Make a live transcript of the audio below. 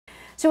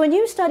So a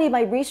new study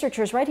by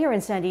researchers right here in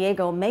San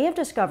Diego may have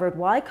discovered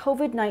why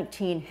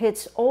COVID-19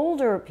 hits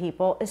older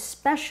people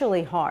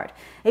especially hard.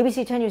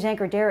 ABC 10 News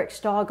anchor Derek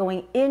Stahl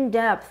going in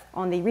depth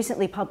on the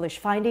recently published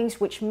findings,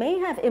 which may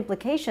have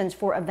implications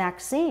for a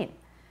vaccine.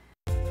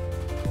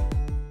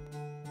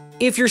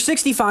 If you're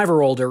 65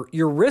 or older,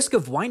 your risk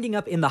of winding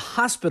up in the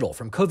hospital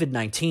from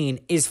COVID-19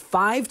 is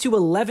 5 to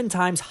 11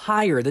 times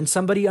higher than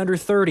somebody under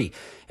 30,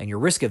 and your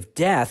risk of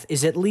death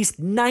is at least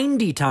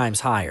 90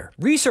 times higher.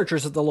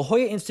 Researchers at the La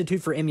Jolla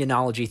Institute for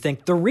Immunology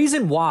think the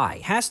reason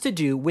why has to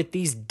do with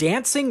these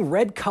dancing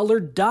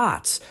red-colored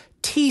dots,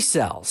 T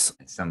cells.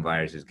 Some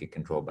viruses get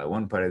controlled by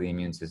one part of the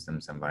immune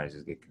system, some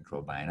viruses get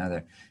controlled by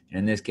another. And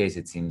in this case,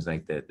 it seems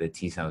like the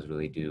T cells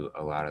really do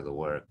a lot of the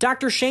work.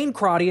 Dr. Shane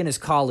Crotty and his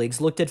colleagues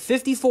looked at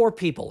 54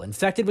 people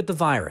infected with the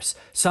virus,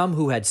 some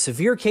who had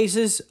severe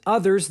cases,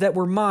 others that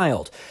were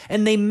mild.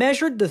 And they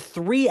measured the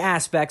three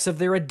aspects of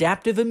their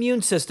adaptive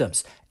immune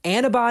systems: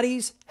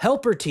 antibodies,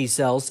 helper T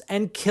cells,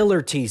 and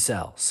killer T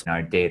cells.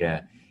 Our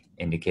data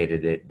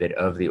indicated that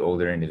of the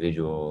older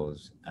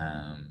individuals,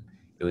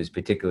 it was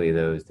particularly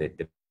those that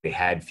they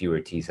had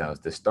fewer T cells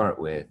to start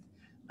with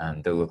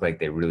that looked like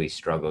they really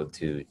struggled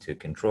to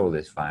control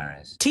this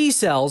virus. T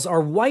cells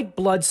are white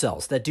blood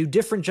cells that do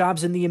different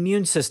jobs in the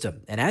immune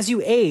system. And as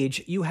you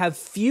age, you have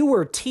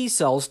fewer T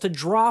cells to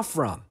draw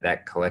from.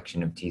 That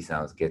collection of T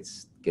cells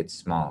gets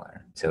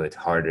smaller, so it's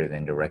harder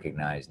then to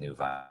recognize new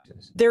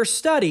viruses. Their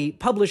study,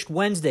 published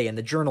Wednesday in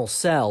the journal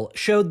Cell,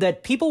 showed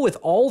that people with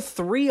all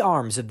three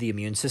arms of the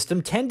immune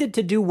system tended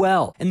to do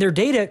well, and their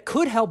data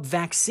could help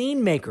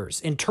vaccine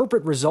makers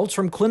interpret results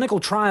from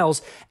clinical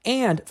trials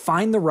and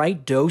find the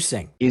right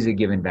dosing. Is a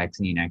given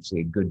vaccine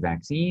actually a good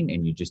vaccine,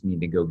 and you just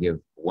need to go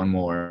give one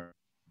more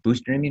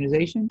booster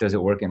immunization? Does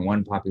it work in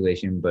one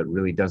population but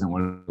really doesn't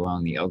work well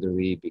in the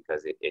elderly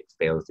because it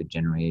fails to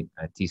generate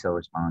a T cell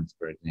response,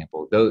 for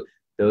example?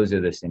 Those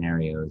are the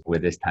scenarios where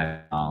this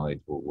type of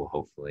knowledge will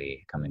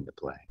hopefully come into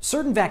play.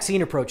 Certain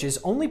vaccine approaches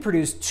only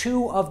produce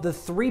 2 of the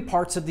 3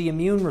 parts of the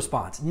immune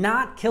response,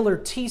 not killer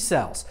T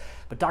cells.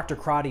 But Dr.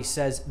 Crotty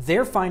says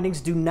their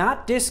findings do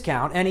not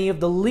discount any of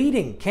the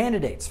leading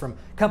candidates from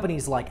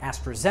companies like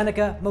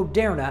AstraZeneca,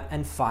 Moderna,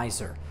 and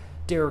Pfizer.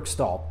 Derek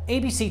Stahl,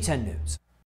 ABC 10 News.